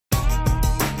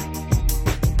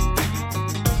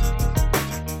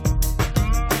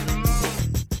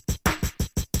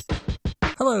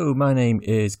Hello, my name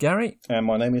is Gary. And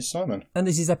my name is Simon. And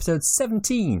this is episode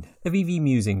 17 of EV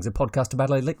Musings, a podcast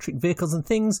about electric vehicles and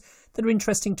things that are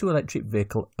interesting to electric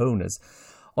vehicle owners.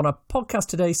 On our podcast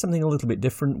today, something a little bit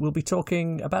different. We'll be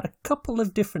talking about a couple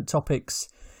of different topics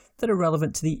that are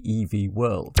relevant to the EV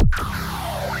world.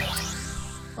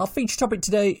 Our feature topic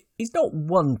today is not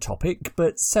one topic,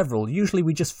 but several. Usually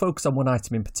we just focus on one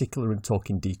item in particular and talk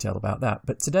in detail about that.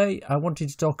 But today I wanted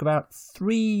to talk about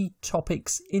three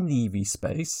topics in the EV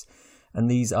space. And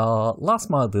these are last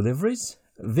mile deliveries,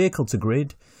 vehicle to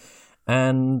grid,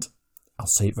 and, I'll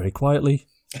say it very quietly,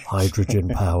 hydrogen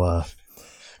power.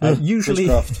 Usually,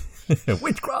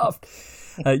 witchcraft.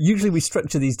 Usually we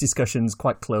structure these discussions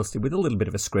quite closely with a little bit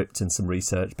of a script and some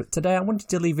research, but today I wanted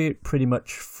to leave it pretty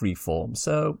much free form.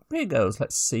 So here goes.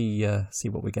 Let's see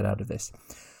what we get out of this.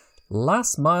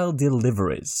 Last mile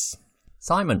deliveries.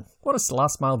 Simon, what does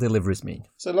last mile deliveries mean?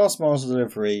 So last mile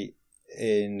delivery,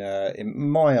 in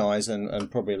my eyes, and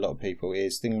probably a lot of people,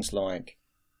 is things like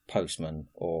postman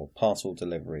or parcel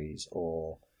deliveries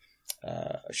or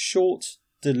short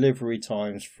delivery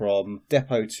times from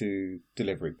depot to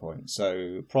delivery point.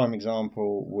 So prime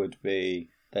example would be,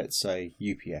 let's say,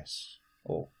 UPS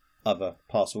or other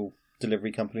parcel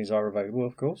delivery companies are available,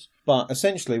 of course. But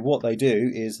essentially what they do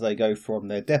is they go from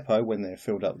their depot when they're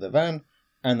filled up with their van,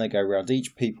 and they go around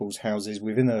each people's houses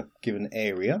within a given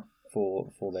area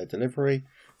for their delivery,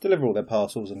 deliver all their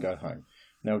parcels and go home.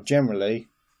 Now generally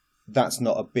that's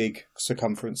not a big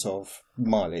circumference of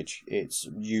mileage. It's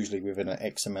usually within an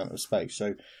X amount of space.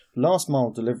 So last mile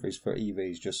deliveries for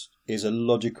EVs just is a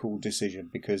logical decision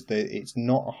because it's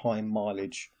not a high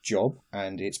mileage job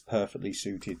and it's perfectly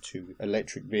suited to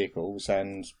electric vehicles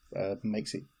and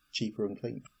makes it cheaper and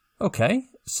clean. Okay,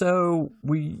 so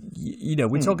we're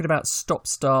talking about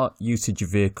stop-start usage of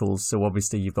vehicles. So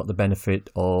obviously you've got the benefit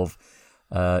of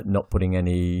not putting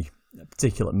any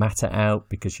particulate matter out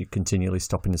because you're continually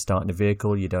stopping and starting the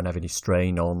vehicle. You don't have any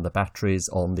strain on the batteries,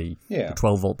 on the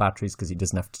 12-volt batteries, because it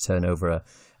doesn't have to turn over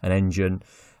an engine.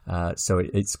 So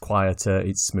it's quieter,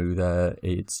 it's smoother,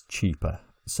 it's cheaper.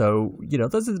 So,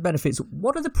 those are the benefits.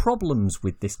 What are the problems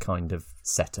with this kind of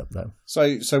setup, though?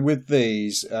 So with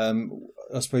these, I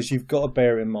suppose you've got to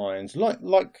bear in mind,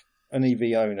 like an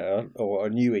EV owner or a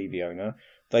new EV owner,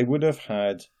 they would have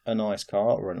had a nice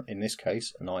car, or in this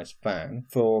case, a nice van,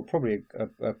 for probably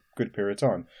a good period of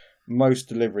time. Most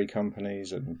delivery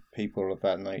companies and people of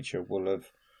that nature will have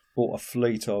bought a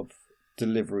fleet of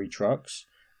delivery trucks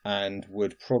and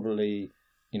would probably,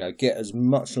 get as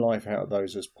much life out of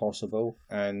those as possible,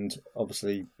 and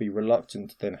obviously be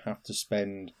reluctant to then have to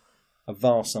spend a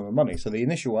vast sum of money. So the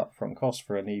initial upfront cost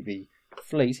for an EV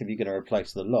fleet, if you're going to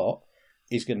replace the lot,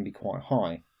 is going to be quite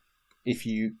high. If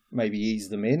you maybe ease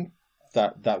them in,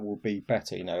 that will be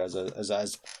better.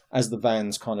 As the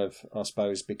vans kind of, I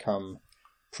suppose, become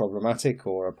problematic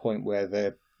or a point where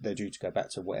they're due to go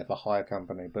back to whatever hire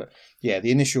company. But yeah,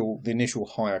 the initial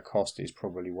hire cost is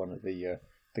probably one of the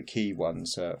key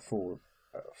ones for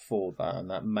that,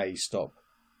 and that may stop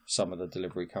some of the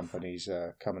delivery companies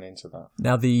coming into that.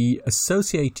 Now, the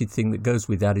associated thing that goes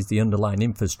with that is the underlying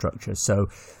infrastructure. So,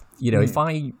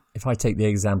 if I take the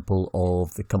example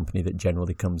of the company that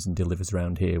generally comes and delivers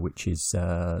around here, which is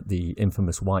the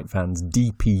infamous white vans,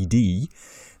 DPD,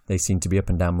 they seem to be up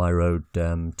and down my road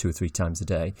 2 or 3 times a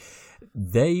day.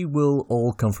 They will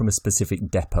all come from a specific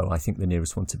depot. I think the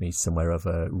nearest one to me is somewhere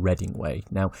over Reading way.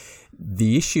 Now,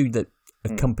 the issue that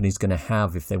a company's going to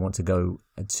have if they want to go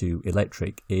to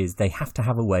electric is they have to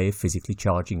have a way of physically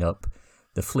charging up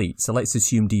the fleet. So let's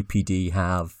assume DPD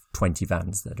have 20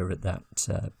 vans that are at that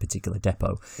particular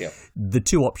depot. Yep. The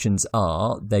two options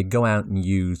are they go out and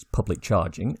use public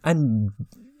charging, and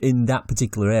in that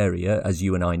particular area, as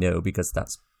you and I know, because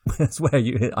that's where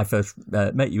I first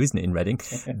met you, isn't it, in Reading?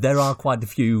 There are quite a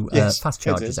few fast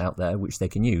chargers out there which they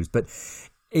can use. But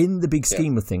in the big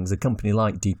scheme of things, a company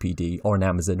like DPD or an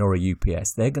Amazon or a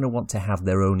UPS, they're going to want to have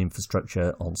their own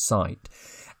infrastructure on site.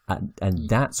 And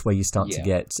that's where you start to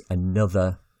get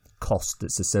another cost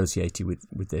that's associated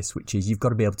with this, which is you've got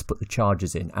to be able to put the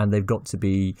chargers in, and they've got to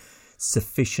be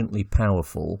sufficiently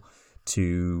powerful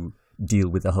to deal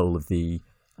with the whole of the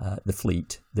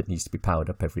fleet that needs to be powered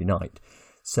up every night.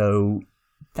 So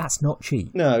that's not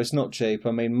cheap. No, it's not cheap.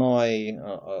 I mean,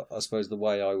 I suppose the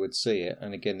way I would see it,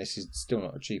 and again, this is still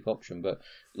not a cheap option, but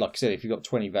like I said, if you've got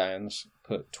 20 vans,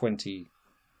 put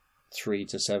 23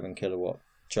 to 7 kilowatt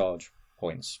charge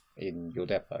points in your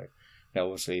depot. Now,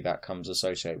 obviously, that comes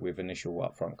associated with initial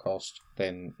upfront cost,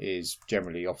 then is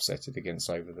generally offsetted against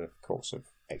over the course of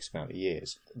X amount of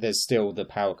years. There's still the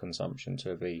power consumption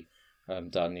to be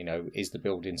done. Is the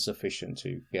building sufficient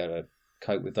to be able to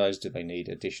cope with those? Do they need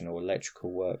additional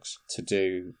electrical works to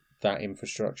do that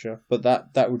infrastructure? But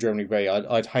that will generally be.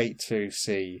 I'd hate to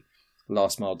see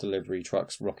last mile delivery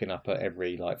trucks rocking up at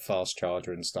every like fast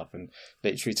charger and stuff and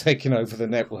literally taking over the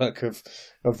network of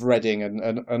Reading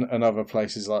and other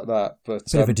places like that. But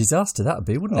bit of a disaster that would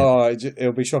be, wouldn't it? Oh,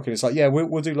 it'll be shocking. It's like, yeah,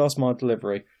 we'll do last mile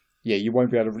delivery. Yeah, you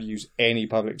won't be able to use any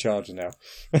public charger now.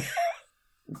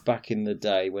 Back in the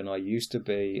day when I used to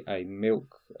be a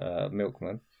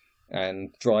milkman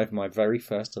and drive my very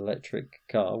first electric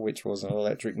car, which was an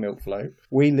electric milk float,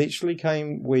 we literally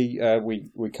came. We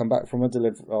come back from our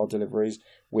deliveries.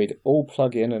 We'd all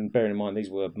plug in, and bearing in mind these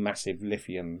were massive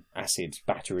lithium acid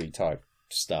battery type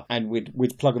stuff, and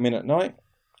we'd plug them in at night,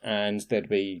 and there'd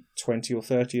be 20 or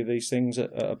 30 of these things at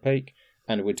a peak,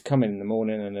 and we'd come in the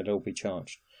morning, and they'd all be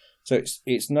charged. So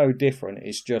it's no different.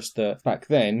 It's just that back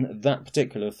then that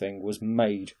particular thing was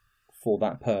made for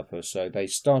that purpose. So they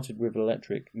started with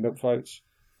electric milk floats,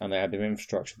 and they had their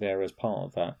infrastructure there as part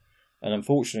of that. And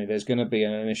unfortunately, there's going to be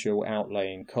an initial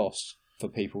outlay in costs for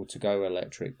people to go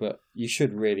electric, but you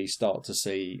should really start to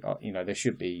see, there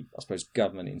should be, I suppose,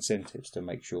 government incentives to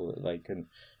make sure that they can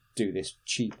do this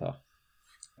cheaper.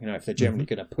 If they're generally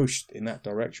going to push in that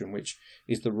direction, which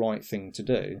is the right thing to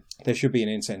do, there should be an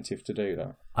incentive to do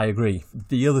that. I agree.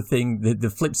 The other thing, the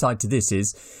flip side to this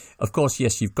is, of course,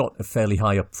 yes, you've got a fairly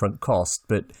high upfront cost,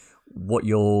 but what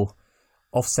you're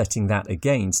offsetting that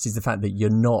against is the fact that you're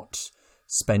not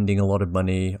spending a lot of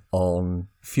money on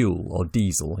fuel or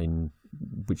diesel,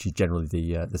 which is generally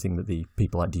the thing that the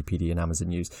people like DPD and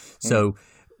Amazon use. So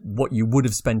what you would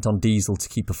have spent on diesel to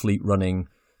keep a fleet running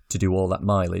to do all that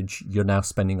mileage, you're now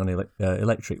spending on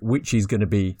electric, which is going to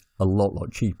be a lot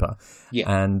cheaper.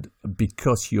 Yeah. And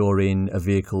because you're in a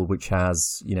vehicle which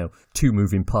has, 2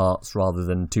 moving parts rather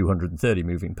than 230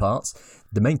 moving parts,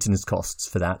 the maintenance costs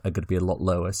for that are going to be a lot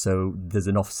lower. So there's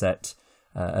an offset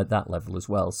at that level as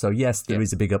well. So yes, there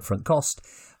is a big upfront cost,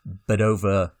 but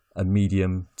over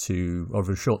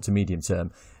a short to medium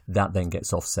term, that then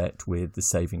gets offset with the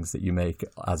savings that you make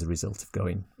as a result of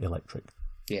going electric.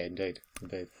 Yeah, indeed.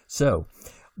 So,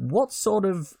 what sort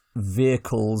of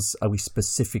vehicles are we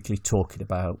specifically talking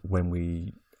about when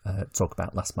we talk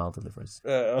about last mile deliveries?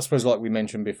 I suppose, like we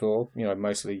mentioned before,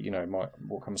 mostly,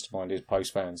 what comes to mind is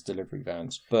post vans, delivery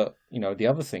vans. But, the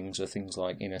other things are things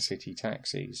like inner city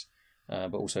taxis,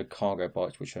 but also cargo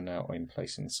bikes, which are now in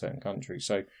place in certain countries.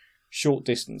 So, short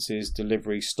distances,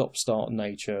 delivery, stop-start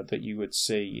nature that you would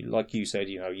see, like you said,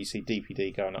 you see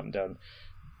DPD going up and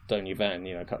down your van,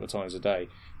 a couple of times a day.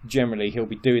 Generally, he'll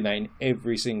be doing that in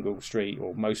every single street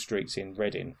or most streets in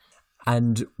Reading.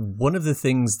 And one of the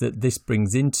things that this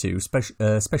brings into,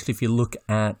 especially if you look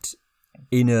at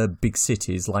inner big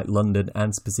cities like London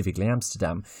and specifically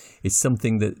Amsterdam, is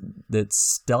something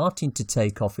that's starting to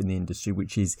take off in the industry,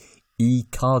 which is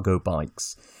e-cargo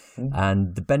bikes.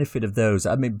 And the benefit of those,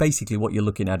 basically what you're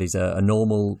looking at is a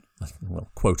normal,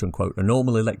 quote unquote, a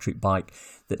normal electric bike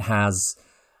that has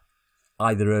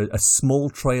either a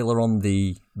small trailer on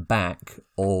the back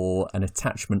or an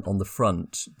attachment on the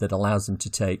front that allows them to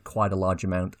take quite a large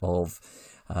amount of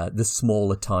the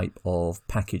smaller type of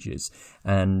packages.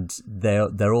 And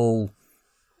they're all,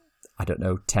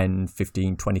 10,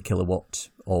 15, 20 kilowatt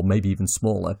or maybe even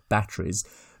smaller batteries,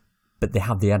 but they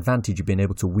have the advantage of being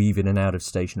able to weave in and out of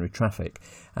stationary traffic.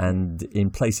 And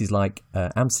in places like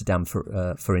Amsterdam,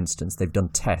 for instance, they've done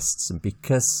tests, and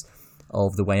because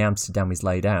of the way Amsterdam is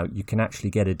laid out, you can actually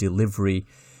get a delivery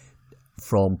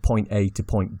from point A to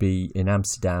point B in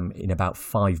Amsterdam in about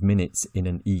 5 minutes in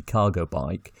an e-cargo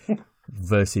bike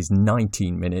versus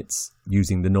 19 minutes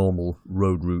using the normal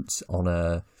road routes on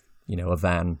a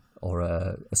van or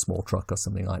a small truck or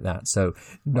something like that. So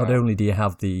not only do you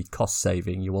have the cost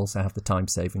saving, you also have the time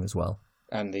saving as well.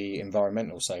 And the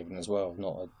environmental saving as well,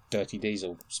 not a dirty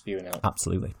diesel spewing out.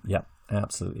 Absolutely, yeah.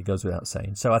 Absolutely, goes without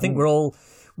saying. So I think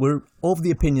we're of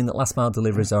the opinion that last mile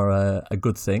deliveries are a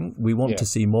good thing. We want to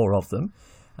see more of them.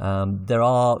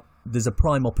 There's a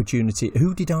prime opportunity.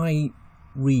 Who did I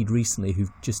read recently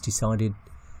who've just decided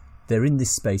they're in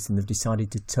this space and they've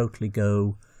decided to totally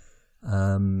go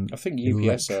I think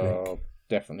UPS electric. are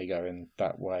definitely going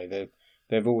that way.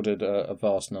 They've ordered a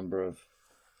vast number of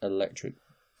electric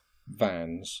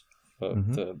vans,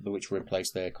 which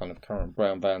replace their kind of current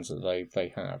brown vans that they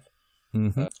have.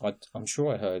 I'm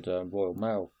sure I heard Royal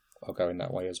Mail are going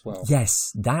that way as well.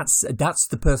 Yes, that's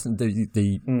the person,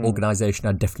 the organisation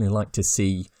I'd definitely like to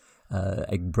see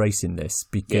embracing this,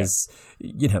 because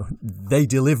they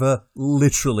deliver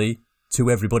literally to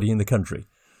everybody in the country.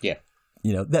 Yeah,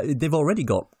 they've already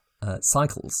got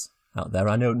cycles out there.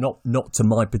 I know not to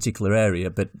my particular area,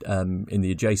 but in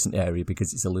the adjacent area,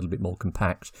 because it's a little bit more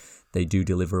compact, they do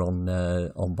deliver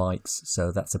on bikes.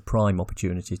 So that's a prime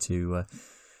opportunity to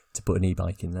put an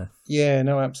e-bike in there. Yeah,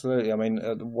 no, absolutely. I mean,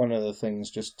 one of the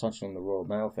things, just touching on the Royal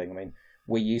Mail thing, I mean,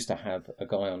 we used to have a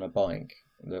guy on a bike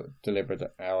that delivered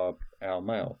our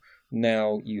mail.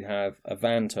 Now you have a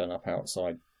van turn up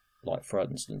outside, like for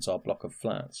instance, our block of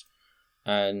flats,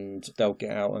 and they'll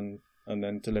get out and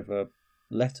then deliver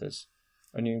letters.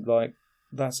 And you're like,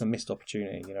 that's a missed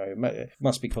opportunity. You know, it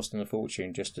must be costing a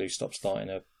fortune just to stop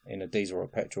starting in a diesel or a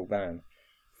petrol van.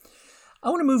 I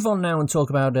want to move on now and talk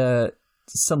about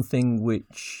something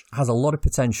which has a lot of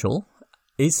potential,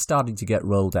 is starting to get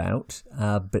rolled out,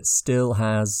 but still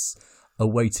has a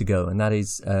way to go, and that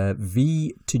is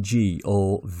V2G,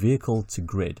 or vehicle to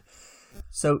grid.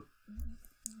 So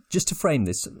just to frame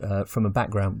this from a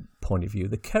background point of view,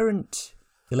 the current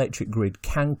electric grid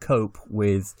can cope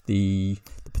with the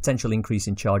potential increase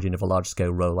in charging of a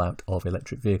large-scale rollout of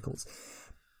electric vehicles.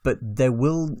 But there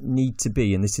will need to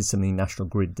be, and this is something National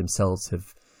Grid themselves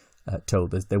have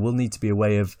told us, there will need to be a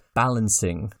way of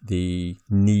balancing the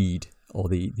need or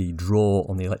the draw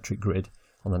on the electric grid,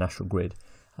 on the national grid.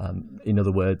 In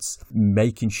other words,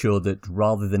 making sure that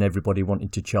rather than everybody wanting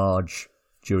to charge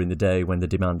during the day when the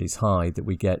demand is high, that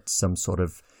we get some sort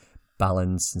of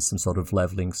balance and some sort of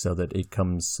levelling so that it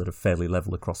comes sort of fairly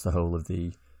level across the whole of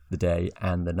the day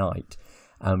and the night.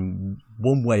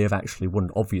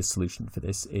 One obvious solution for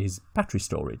this is battery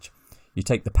storage. You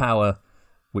take the power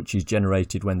which is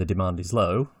generated when the demand is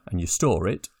low and you store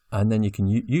it, and then you can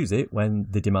use it when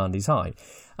the demand is high.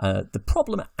 The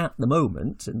problem at the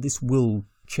moment, and this will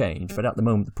change, but at the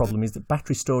moment the problem is that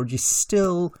battery storage is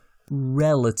still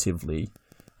relatively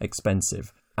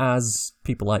expensive. As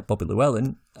people like Bobby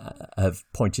Llewellyn have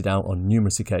pointed out on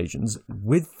numerous occasions,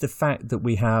 with the fact that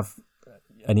we have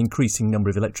an increasing number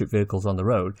of electric vehicles on the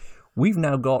road, we've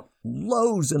now got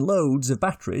loads and loads of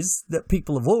batteries that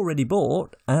people have already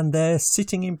bought, and they're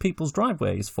sitting in people's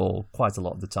driveways for quite a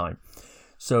lot of the time.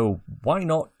 So why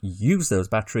not use those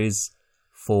batteries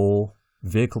for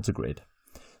vehicle to grid?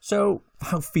 So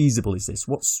how feasible is this?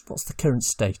 What's the current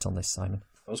state on this, Simon?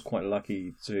 I was quite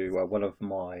lucky to one of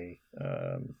my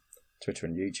Twitter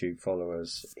and YouTube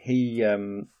followers. He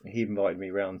invited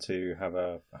me round to have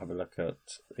a look at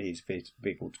his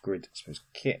vehicle to grid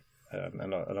kit,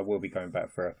 and I will be going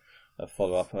back for a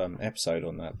follow up episode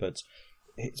on that. But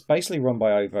it's basically run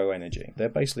by OVO Energy. They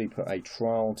basically put a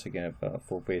trial together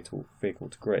for vehicle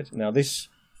to grid. Now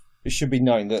it should be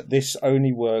known that this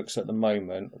only works at the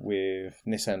moment with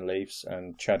Nissan Leafs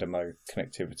and CHAdeMO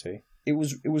connectivity. It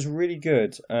was really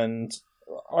good, and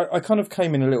I kind of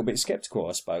came in a little bit skeptical,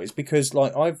 I suppose, because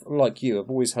I've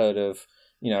always heard of,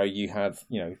 you have,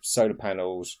 solar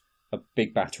panels, a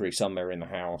big battery somewhere in the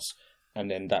house, and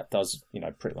then that does,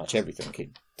 pretty much everything.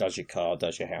 It does your car,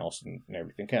 does your house, and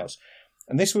everything else.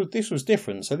 And this was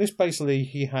different. So this basically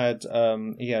he had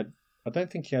I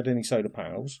don't think he had any solar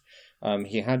panels.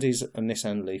 He had his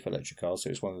Nissan Leaf electric car, so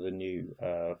it's one of the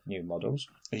new models.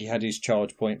 He had his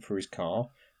charge point for his car,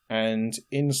 and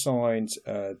inside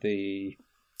the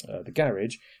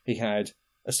garage, he had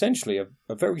essentially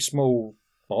a very small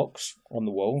box on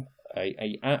the wall,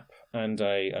 a app and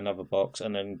another box,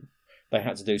 and then they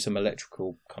had to do some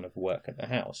electrical kind of work at the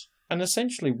house. And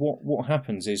essentially, what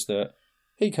happens is that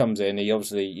he comes in, he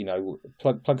obviously,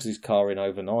 plugs his car in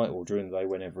overnight or during the day,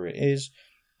 whenever it is.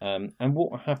 And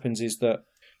what happens is that,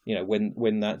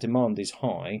 when that demand is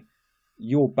high,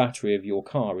 your battery of your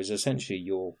car is essentially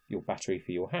your battery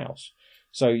for your house.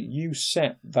 So you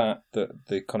set the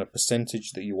kind of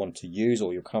percentage that you want to use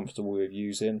or you're comfortable with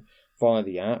using via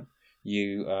the app.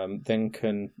 You then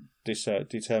can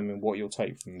determine what you'll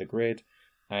take from the grid,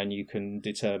 and you can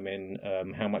determine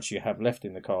how much you have left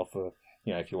in the car for,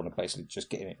 if you want to basically just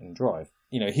get in it and drive.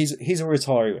 He's a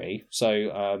retiree,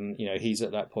 so he's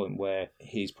at that point where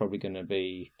he's probably going to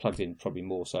be plugged in probably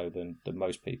more so than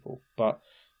most people. But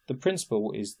the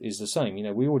principle is the same.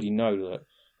 We already know that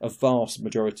a vast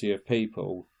majority of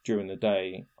people during the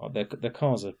day, their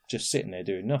cars are just sitting there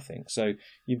doing nothing. So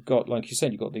you've got, like you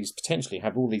said, you've got these potentially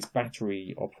have all these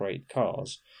battery operated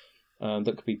cars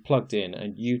that could be plugged in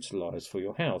and utilised for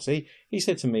your house. He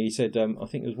said to me, I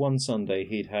think it was one Sunday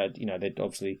he'd had, they'd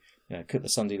obviously cooked the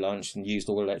Sunday lunch and used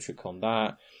all electric on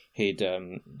that. They'd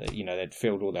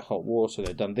filled all their hot water,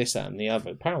 they'd done this, that and the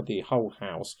other, powered the whole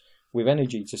house with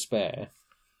energy to spare.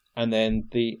 And then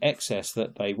the excess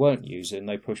that they weren't using,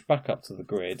 they pushed back up to the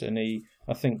grid. And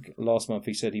I think last month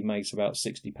he said he makes about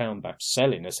 £60 back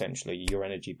selling essentially your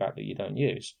energy back that you don't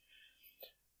use.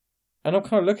 And I'm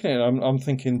kind of looking at it, I'm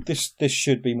thinking this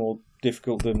should be more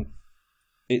difficult than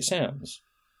it sounds.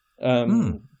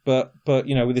 But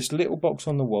with this little box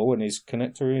on the wall and his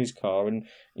connector in his car, and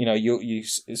you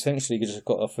essentially just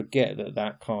got to forget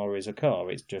that car is a car.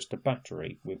 It's just a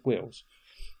battery with wheels,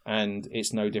 and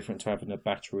it's no different to having a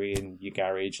battery in your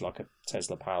garage, like a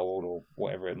Tesla Powered or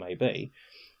whatever it may be.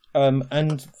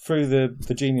 And through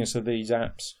the genius of these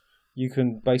apps, you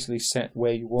can basically set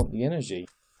where you want the energy,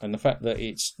 and the fact that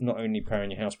it's not only powering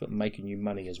your house but making you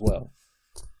money as well.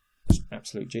 It's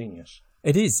absolute genius.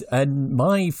 It is. And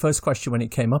my first question when it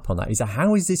came up on that is,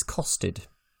 how is this costed?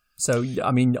 So,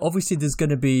 I mean, obviously there's going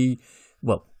to be,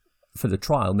 well, for the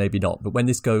trial, maybe not, but when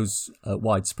this goes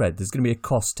widespread, there's going to be a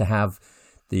cost to have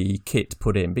the kit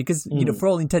put in because, for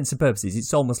all intents and purposes,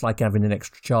 it's almost like having an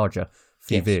extra charger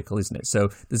for your vehicle, isn't it? So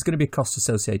there's going to be a cost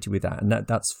associated with that, and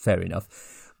that's fair enough.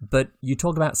 But you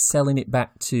talk about selling it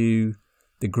back to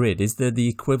the grid. Is there the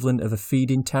equivalent of a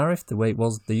feed-in tariff, the way it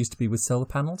was they used to be with solar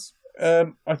panels?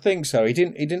 I think so. He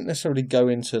didn't necessarily go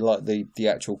into like the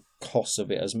actual cost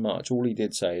of it as much. All he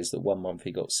did say is that 1 month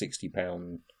he got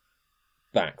 £60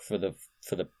 back for the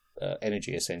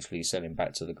energy essentially selling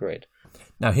back to the grid.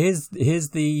 Now here's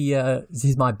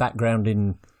my background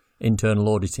in internal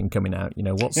auditing coming out.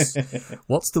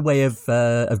 What's the way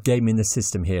of gaming the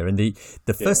system here? And the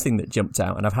first thing that jumped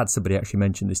out, and I've had somebody actually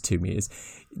mention this to me, is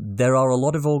there are a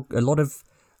lot of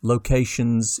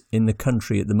locations in the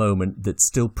country at the moment that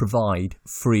still provide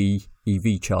free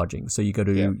EV charging. So you go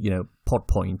to Pod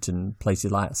Point and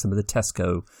places like some of the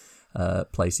Tesco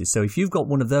places. So if you've got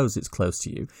one of those that's close to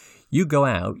you, you go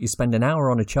out, you spend an hour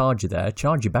on a charger there,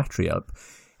 charge your battery up,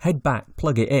 head back,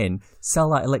 plug it in, sell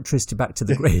that electricity back to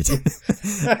the grid,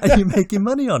 and you're making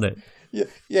money on it.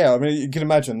 Yeah. I mean, you can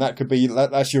imagine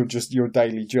that's your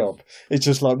daily job. It's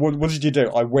just like, what did you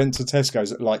do? I went to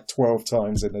Tesco's like 12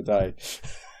 times in a day.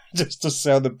 Just to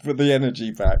sell the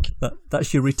energy back.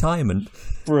 That's your retirement.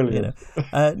 Brilliant.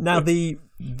 Now, the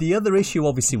other issue,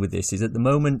 obviously, with this is at the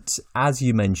moment, as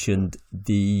you mentioned,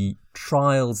 the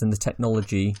trials and the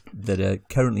technology that are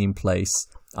currently in place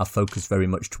are focused very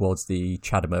much towards the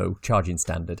CHAdeMO charging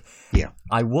standard. Yeah.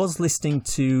 I was listening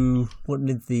to one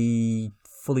of the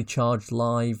Fully Charged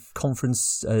Live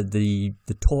conference, the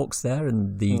talks there,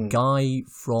 and the guy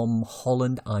from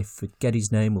Holland, I forget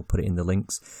his name, we'll put it in the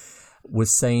links,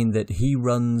 was saying that he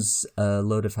runs a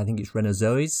load of, I think it's Renault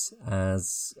Zoes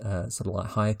as sort of like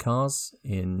hire cars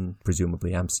in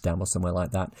presumably Amsterdam or somewhere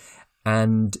like that.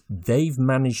 And they've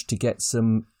managed to get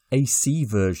some AC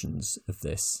versions of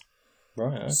this.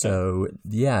 Right. Okay. So,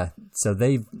 so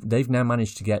they've now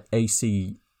managed to get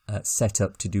AC set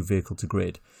up to do vehicle to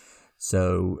grid.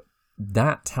 So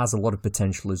that has a lot of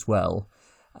potential as well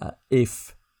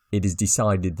if it is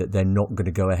decided that they're not going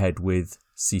to go ahead with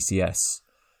CCS.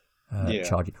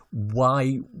 Charging.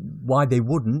 Why they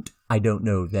wouldn't, I don't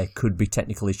know. There could be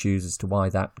technical issues as to why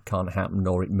that can't happen,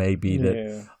 or it may be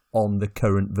that on the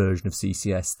current version of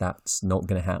CCS that's not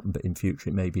going to happen, but in future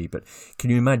it may be. But can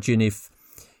you imagine if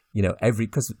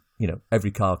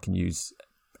every car can use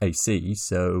AC,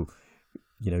 so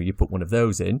you put one of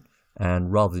those in,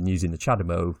 and rather than using the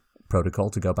CHAdeMO protocol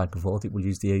to go back and forth, it will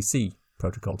use the AC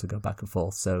protocol to go back and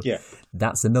forth. So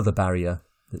that's another barrier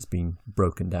that's been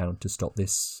broken down to stop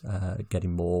this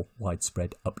getting more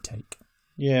widespread uptake.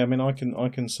 Yeah, I mean, I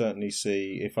can certainly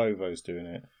see if OVO's doing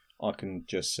it, I can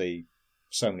just see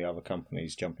so many other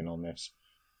companies jumping on this.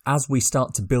 As we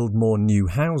start to build more new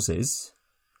houses,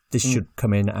 this should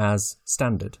come in as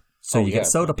standard. So you get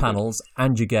solar panels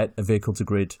and you get a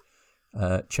vehicle-to-grid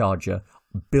charger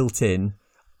built in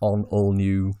on all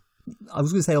new, I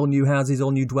was going to say all new houses,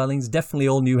 all new dwellings, definitely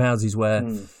all new houses where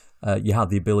you have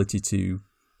the ability to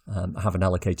have an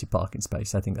allocated parking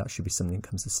space. I think that should be something that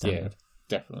comes as standard.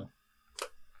 Yeah, definitely.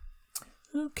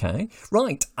 Okay.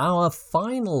 Right. Our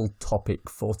final topic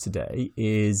for today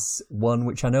is one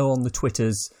which I know on the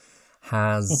Twitters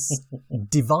has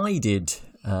divided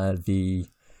the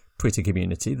Twitter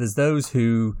community. There's those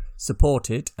who support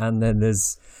it, and then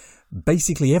there's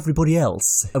basically everybody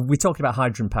else. We're talking about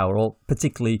hydrogen power, or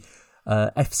particularly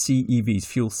FCEVs,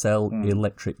 fuel cell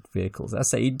electric vehicles. I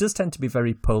say it does tend to be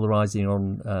very polarizing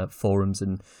on forums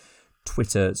and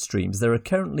Twitter streams. There are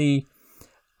currently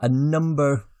a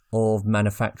number of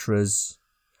manufacturers.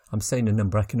 I'm saying a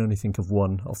number, I can only think of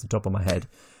one off the top of my head.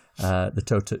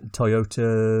 The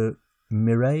Toyota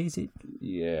Mirai, is it?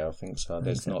 Yeah, I think so.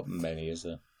 There's not many, is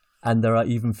there? And there are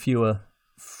even fewer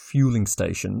fueling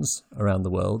stations around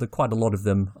the world. Quite a lot of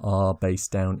them are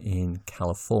based down in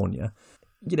California.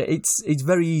 It's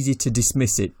very easy to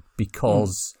dismiss it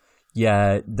because,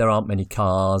 there aren't many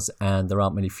cars and there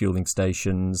aren't many fueling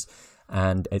stations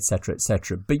and et cetera, et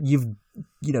cetera. But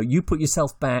you put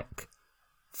yourself back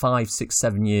 5, 6,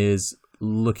 7 years,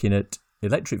 looking at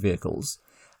electric vehicles.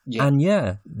 Yeah. And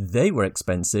yeah, they were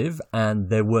expensive, and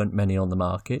there weren't many on the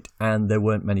market, and there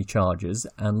weren't many chargers,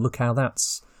 and look how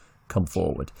that's come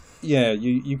forward. Yeah,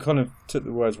 you kind of took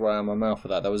the words right out of my mouth for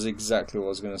that. That was exactly what I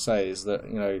was going to say, is that,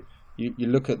 you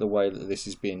look at the way that this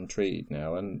is being treated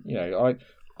now, and,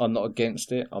 I'm not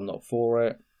against it, I'm not for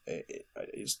it.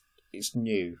 It's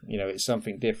new, it's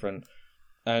something different.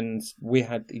 And we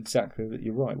had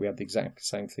you're right, we had the exact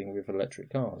same thing with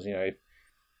electric cars.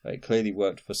 It clearly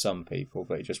worked for some people,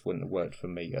 but it just wouldn't have worked for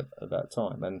me at that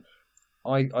time. And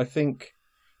I think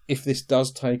if this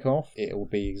does take off, it will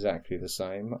be exactly the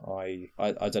same. I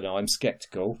don't know, I'm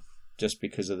sceptical just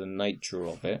because of the nature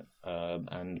of it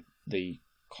and the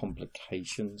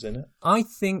complications in it. I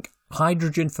think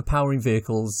hydrogen for powering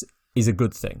vehicles is a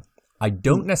good thing. I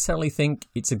don't necessarily think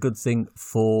it's a good thing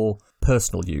for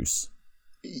personal use.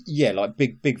 Yeah, like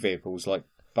big vehicles, like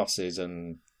buses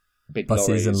and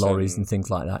buses and lorries and things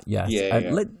like that. Yes.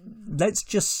 Yeah. Let's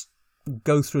just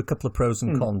go through a couple of pros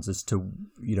and cons as to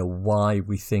why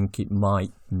we think it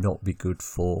might not be good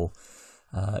for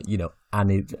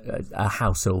a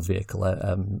household vehicle,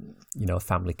 a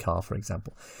family car, for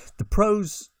example. The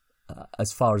pros,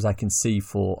 as far as I can see,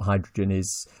 for hydrogen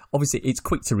is obviously it's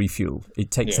quick to refuel. It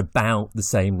takes about the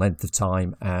same length of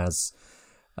time as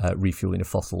refueling a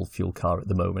fossil fuel car at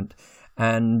the moment,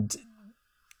 and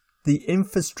the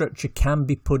infrastructure can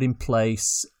be put in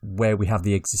place where we have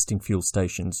the existing fuel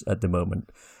stations at the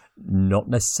moment. Not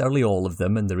necessarily all of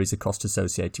them, and there is a cost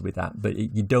associated with that, but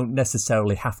you don't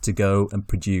necessarily have to go and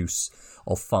produce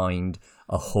or find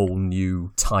a whole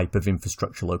new type of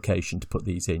infrastructure location to put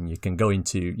these in. You can go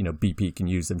into, BP can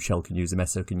use them, Shell can use them,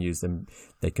 Esso can use them.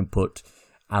 They can put,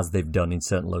 as they've done in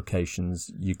certain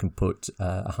locations, you can put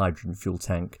a hydrogen fuel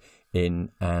tank in,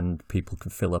 and people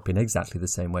can fill up in exactly the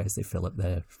same way as they fill up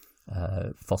their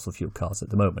fossil fuel cars at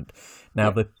the moment. Now,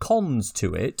 the cons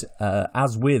to it,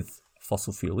 as with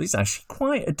fossil fuel, is actually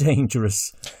quite a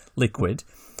dangerous liquid.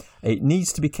 It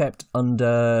needs to be kept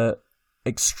under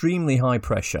extremely high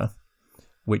pressure,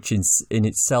 which in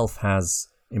itself has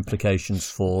implications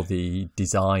for the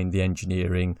design, the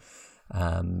engineering,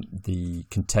 the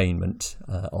containment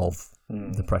of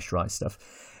the pressurized stuff.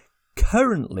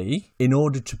 Currently, in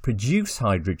order to produce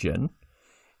hydrogen,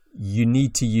 you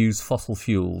need to use fossil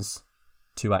fuels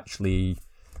to actually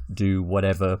do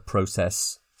whatever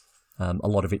process. A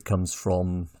lot of it comes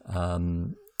from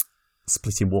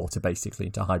splitting water basically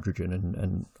into hydrogen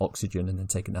and oxygen and then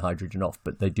taking the hydrogen off.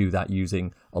 But they do that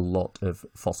using a lot of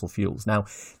fossil fuels. Now,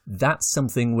 that's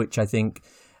something which I think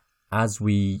as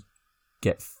we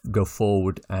go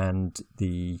forward and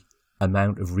the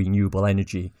amount of renewable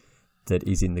energy that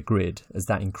is in the grid, as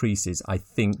that increases, I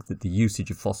think that the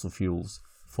usage of fossil fuels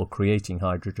for creating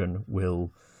hydrogen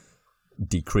will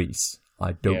decrease.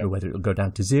 I don't know whether it'll go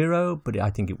down to zero, but I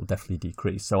think it will definitely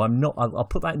decrease. So I'll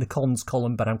put that in the cons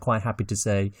column, but I'm quite happy to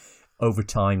say over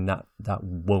time that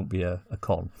won't be a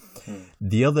con.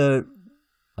 The other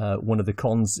one of the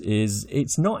cons is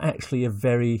it's not actually a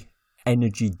very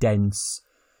energy dense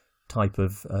type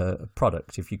of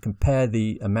product. If you compare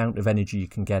the amount of energy you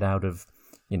can get out of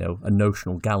a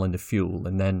notional gallon of fuel,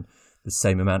 and then the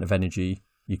same amount of energy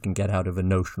you can get out of a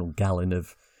notional gallon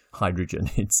of hydrogen,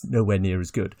 it's nowhere near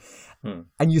as good.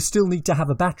 And you still need to have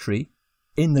a battery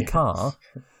in the car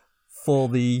for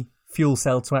the fuel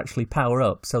cell to actually power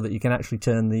up so that you can actually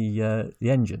turn the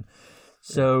engine.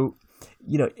 So,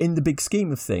 in the big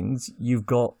scheme of things, you've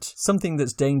got something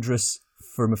that's dangerous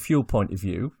from a fuel point of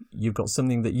view. You've got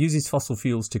something that uses fossil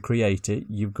fuels to create it.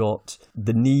 You've got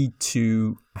the need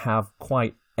to have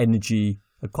quite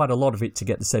a lot of it to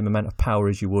get the same amount of power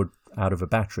as you would out of a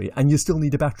battery, and you still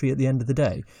need a battery at the end of the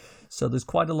day. So there's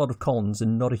quite a lot of cons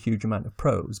and not a huge amount of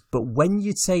pros. But when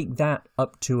you take that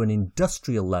up to an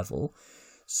industrial level,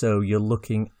 so you're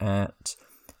looking at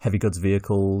heavy goods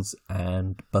vehicles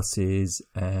and buses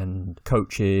and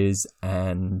coaches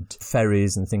and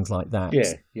ferries and things like that.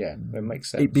 Yeah, that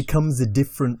makes sense. It becomes a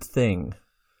different thing,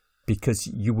 because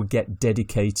you would get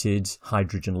dedicated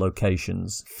hydrogen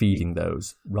locations feeding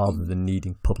those rather than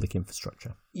needing public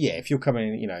infrastructure. Yeah, if you're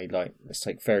coming in, like let's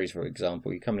take ferries for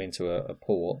example, you're coming into a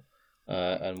port,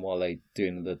 and while they're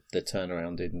doing the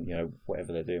turnaround in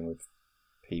whatever they're doing with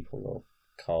people or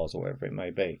cars or whatever it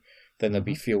may be, then they'll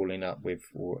be fueling up with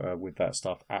that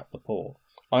stuff at the port.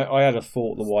 I had a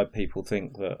thought that why people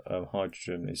think that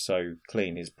hydrogen is so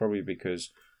clean is probably because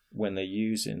when they're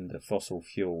using the fossil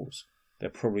fuels, they're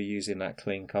probably using that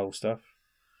clean coal stuff.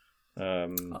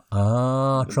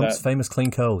 Trump's famous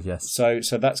clean coal, yes. So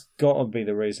that's got to be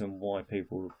the reason why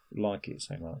people like it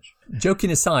so much.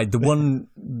 Joking aside, one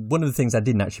of the things I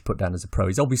didn't actually put down as a pro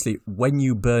is obviously when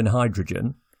you burn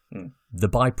hydrogen, the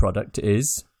byproduct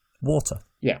is water.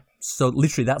 Yeah. So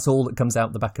literally that's all that comes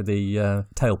out the back of the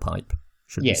tailpipe,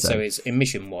 should we say. So it's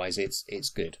emission-wise, it's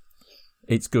good.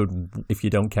 It's good if you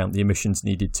don't count the emissions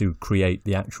needed to create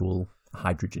the actual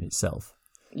hydrogen itself.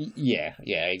 Yeah,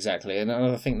 exactly. And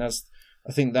I think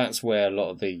that's where a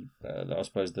lot of the, I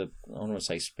suppose I don't want to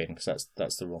say spin because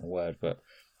that's the wrong word, but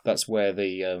that's where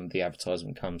the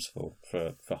advertisement comes for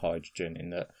hydrogen,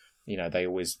 in that, you know, they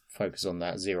always focus on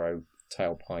that zero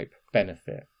tailpipe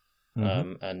benefit.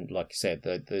 And like you said,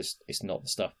 it's not the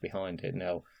stuff behind it.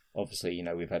 Now, obviously, you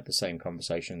know, we've had the same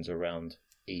conversations around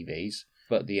EVs,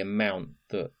 but the amount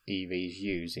that EVs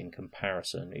use in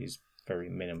comparison is very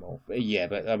minimal. But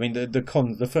I mean,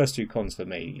 the first two cons for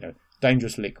me, you know,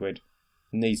 dangerous liquid,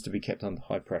 needs to be kept under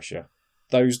high pressure.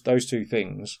 Those two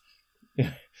things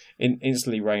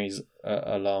instantly raise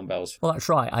alarm bells. Well, that's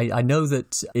right. I know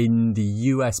that in the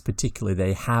US particularly,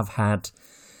 they have had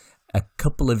a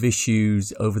couple of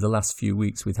issues over the last few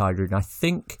weeks with hydrogen. I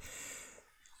think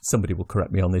somebody will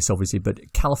correct me on this, obviously,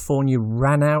 but California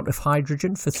ran out of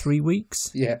hydrogen for 3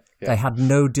 weeks. Yeah. They had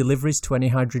no deliveries to any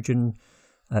hydrogen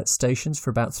stations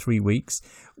for about 3 weeks.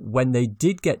 When they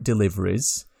did get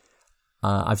deliveries,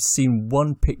 I've seen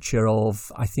one picture of,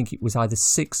 I think it was either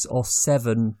 6 or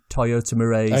 7 Toyota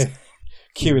Mirays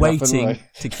waiting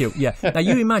to queue. Yeah. Now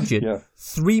you imagine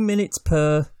 3 minutes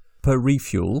per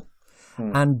refuel.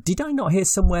 And did I not hear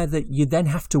somewhere that you then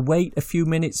have to wait a few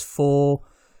minutes for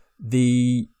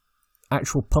the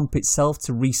actual pump itself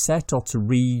to reset or to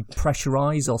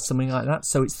repressurize or something like that?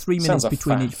 So it's 3 minutes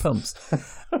between each pumps.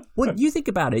 Well, you think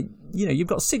about it, you know, you've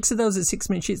got 6 of those at 6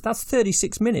 minutes each. That's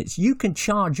 36 minutes. You can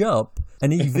charge up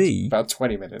an EV. About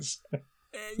 20 minutes.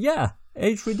 Yeah,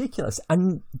 it's ridiculous.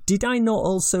 And did I not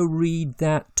also read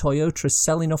that Toyota is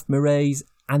selling off Mirays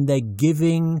and they're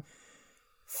giving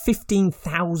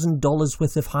 $15,000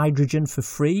 worth of hydrogen for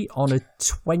free on a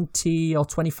 $20,000 or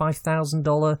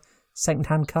 $25,000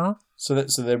 second-hand car? So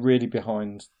they're really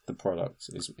behind the product.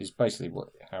 Is basically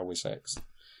how we say it.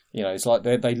 You know, it's like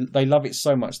they love it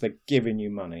so much they're giving you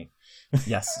money.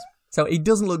 Yes. So it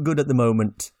doesn't look good at the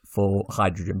moment for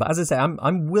hydrogen, but as I say,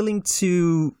 I'm willing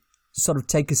to sort of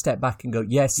take a step back and go,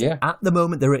 yes, at the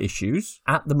moment there are issues.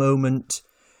 At the moment,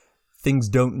 things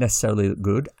don't necessarily look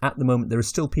good. At the moment, there are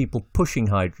still people pushing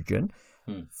hydrogen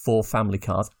for family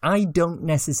cars. I don't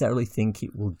necessarily think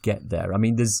it will get there. I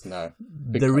mean,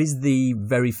 there is the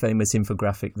very famous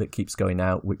infographic that keeps going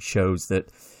out, which shows that,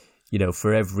 you know,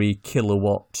 for every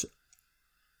kilowatt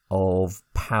of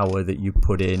power that you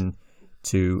put in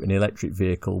to an electric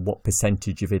vehicle, what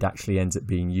percentage of it actually ends up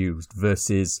being used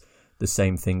versus the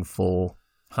same thing for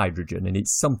hydrogen. And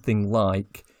it's something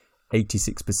like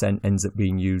 86% ends up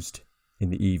being used in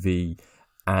the EV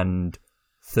and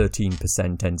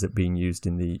 13% ends up being used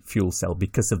in the fuel cell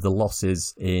because of the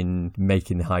losses in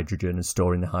making the hydrogen and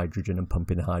storing the hydrogen and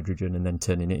pumping the hydrogen and then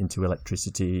turning it into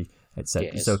electricity,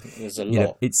 etc. Yeah, so there's a lot. You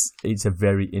know, it's a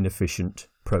very inefficient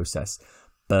process.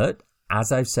 But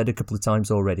as I've said a couple of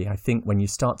times already, I think when you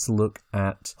start to look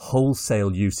at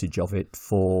wholesale usage of it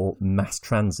for mass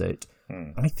transit,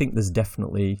 I think there's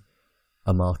definitely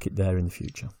a market there in the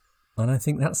future. And I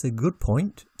think that's a good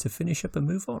point to finish up and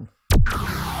move on.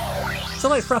 So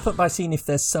let's wrap up by seeing if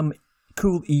there's some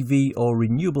cool EV or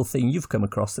renewable thing you've come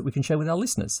across that we can share with our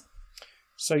listeners.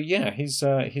 So yeah, his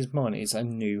mine is a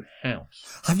new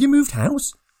house. Have you moved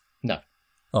house? No.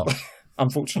 Oh.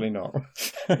 Unfortunately not.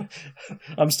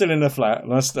 I'm still in the flat,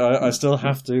 and I still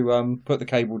have to put the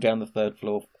cable down the third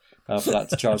floor flat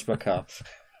to charge my car.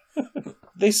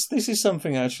 This is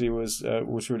something actually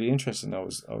was really interesting.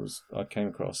 I came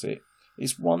across it.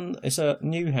 It's a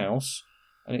new house,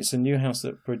 and it's a new house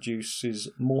that produces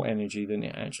more energy than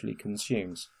it actually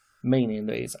consumes, meaning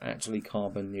that it's actually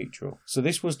carbon neutral. So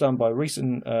this was done by a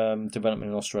recent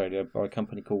development in Australia by a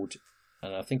company called,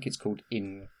 and I think it's called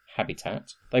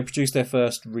Inhabitat. They produced their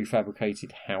first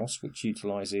refabricated house, which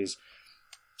utilises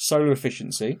solar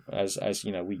efficiency, as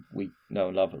you know we know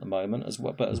and love at the moment, as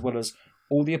well as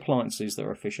all the appliances that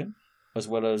are efficient, as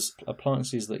well as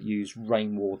appliances that use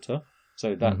rainwater.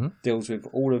 So that deals with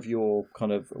all of your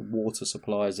kind of water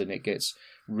supplies, and it gets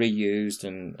reused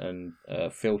and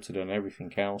filtered and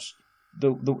everything else.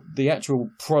 The actual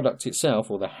product itself,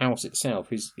 or the house itself,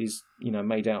 is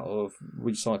made out of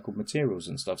recycled materials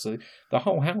and stuff. So the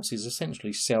whole house is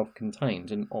essentially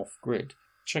self-contained and off-grid.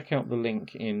 Check out the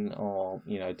link in our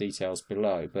details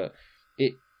below. But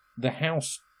the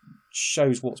house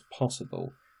shows what's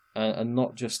possible. and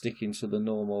not just sticking to the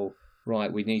normal,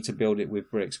 right, we need to build it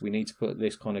with bricks, we need to put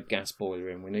this kind of gas boiler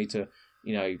in, we need to,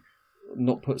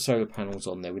 not put solar panels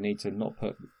on there, we need to not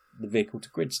put the vehicle to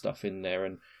grid stuff in there,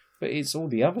 but it's all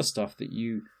the other stuff that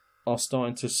you are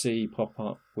starting to see pop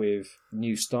up with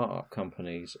new startup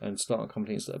companies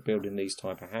that are building these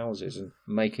type of houses and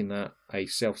making that a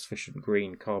self-sufficient,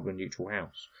 green, carbon neutral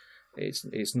house.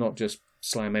 It's not just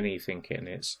slam anything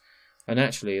in. And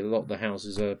actually a lot of the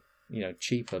houses are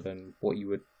cheaper than what you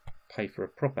would pay for a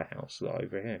proper house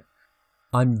over here.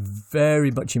 I'm very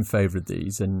much in favour of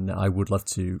these, and I would love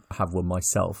to have one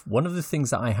myself. One of the things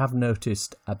that I have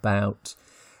noticed about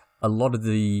a lot of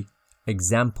the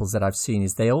examples that I've seen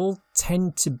is they all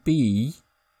tend to be,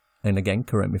 and again,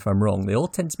 correct me if I'm wrong, they all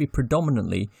tend to be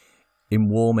predominantly in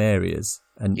warm areas.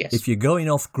 And if you're going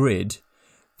off-grid,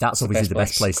 that's obviously the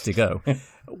best place to go.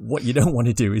 What you don't want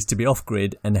to do is to be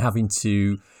off-grid and having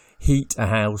to heat a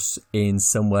house in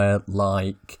somewhere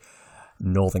like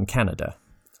northern Canada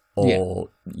or,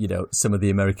 some of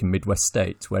the American Midwest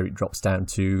states where it drops down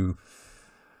to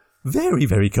very,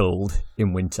 very cold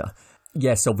in winter.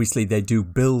 Yes, obviously they do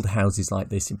build houses like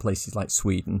this in places like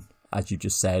Sweden, as you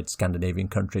just said, Scandinavian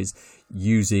countries,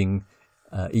 using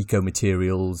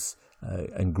eco-materials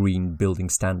and green building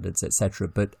standards, etc.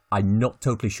 But I'm not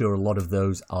totally sure a lot of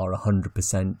those are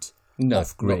 100%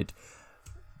 off-grid.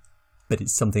 But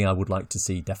it's something I would like to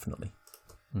see, definitely.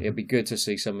 It'd be good to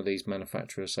see some of these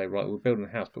manufacturers say, right, we're building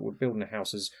a house, but we're building a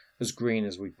house as green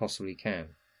as we possibly can.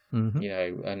 Mm-hmm.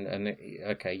 And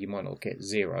okay, you might not get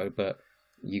zero, but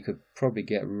you could probably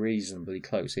get reasonably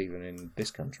close even in this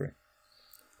country.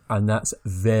 And that's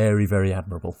very, very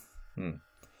admirable.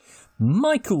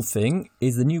 My cool thing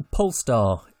is the new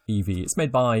Polestar EV. It's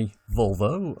made by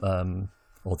Volvo,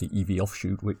 or the EV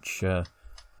offshoot, which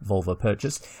Volvo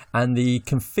purchased. And the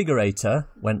configurator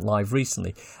went live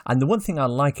recently. And the one thing I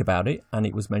like about it, and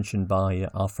it was mentioned by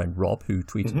our friend Rob, who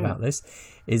tweeted about this,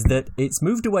 is that it's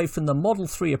moved away from the Model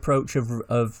 3 approach of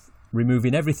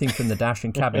removing everything from the dash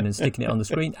and cabin and sticking it on the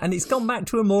screen, and it's gone back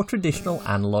to a more traditional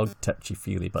analog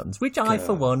touchy-feely buttons, which I,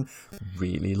 for one,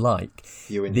 really like.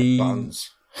 You and your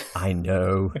buns. I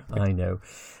know.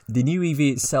 The new EV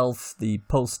itself, the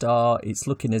Polestar, it's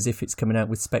looking as if it's coming out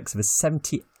with specs of a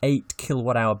 78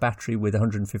 kilowatt-hour battery with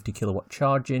 150 kilowatt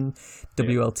charging,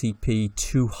 WLTP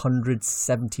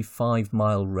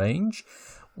 275-mile range.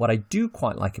 What I do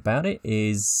quite like about it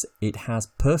is it has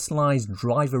personalised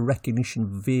driver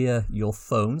recognition via your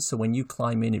phone. So when you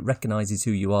climb in, it recognises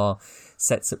who you are,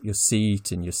 sets up your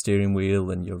seat and your steering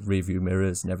wheel and your rear view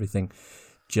mirrors and everything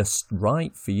just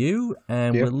right for you.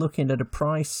 And we're looking at a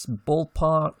price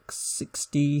ballpark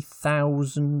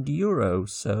 €60,000.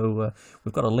 So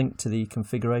we've got a link to the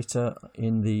configurator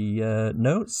in the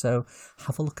notes. So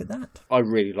have a look at that. I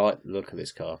really like the look of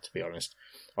this car, to be honest.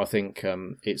 I think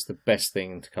it's the best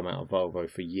thing to come out of Volvo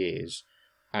for years,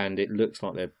 and it looks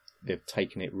like they've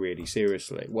taken it really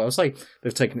seriously. Well, I'll say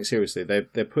they've taken it seriously.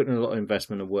 They're putting a lot of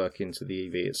investment and work into the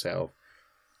EV itself.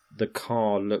 The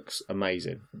car looks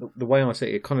amazing. The way I see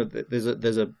it, kind of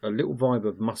there's a little vibe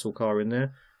of muscle car in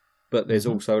there, but there's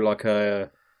also like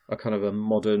a kind of a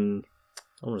modern,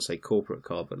 I want to say corporate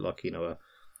car, but like a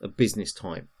business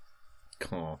type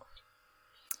car.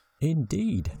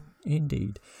 Indeed.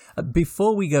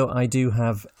 Before we go, I do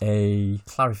have a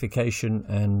clarification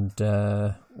and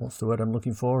what's the word I'm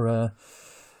looking for?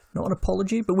 Not an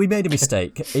apology, but we made a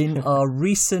mistake. In our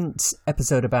recent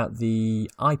episode about the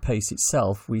I-Pace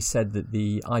itself, we said that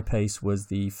the I-Pace was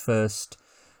the first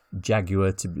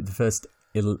Jaguar to be the first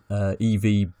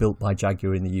EV built by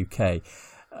Jaguar in the UK.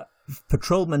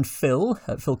 Patrolman Phil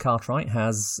Cartwright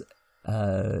has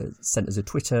sent us a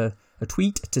tweet to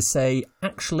say,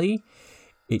 actually,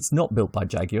 it's not built by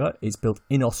Jaguar. It's built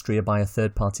in Austria by a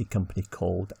third-party company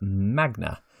called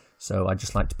Magna. So I'd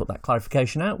just like to put that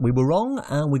clarification out. We were wrong,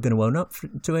 and we're going to own up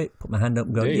to it, put my hand up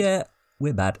and go, yeah,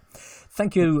 we're bad.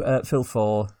 Thank you, Phil,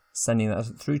 for sending that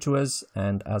through to us.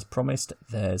 And as promised,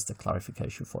 there's the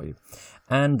clarification for you.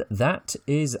 And that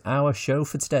is our show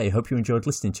for today. Hope you enjoyed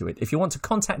listening to it. If you want to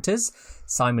contact us,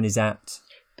 Simon is at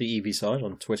The EV Side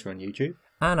on Twitter and YouTube.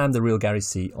 And I'm The Real Gary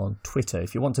C on Twitter.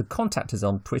 If you want to contact us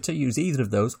on Twitter, use either of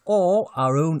those or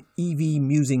our own EV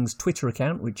Musings Twitter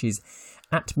account, which is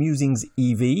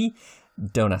 @MusingsEV.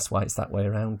 Don't ask why it's that way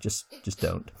around. Just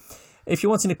don't. If you're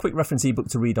wanting a quick reference ebook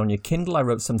to read on your Kindle, I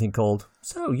wrote something called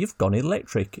So You've Gone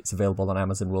Electric. It's available on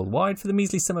Amazon worldwide for the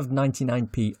measly sum of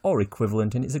 99p or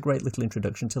equivalent, and it's a great little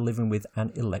introduction to living with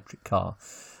an electric car.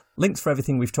 Links for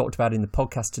everything we've talked about in the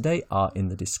podcast today are in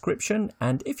the description,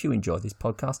 and if you enjoy this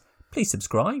podcast, please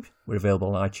subscribe. We're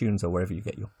available on iTunes or wherever you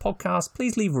get your podcasts.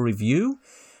 Please leave a review.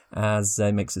 as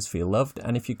it makes us feel loved.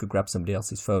 And if you could grab somebody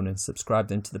else's phone and subscribe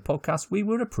them to the podcast, we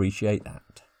would appreciate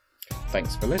that.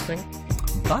 Thanks for listening.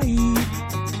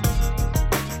 Bye.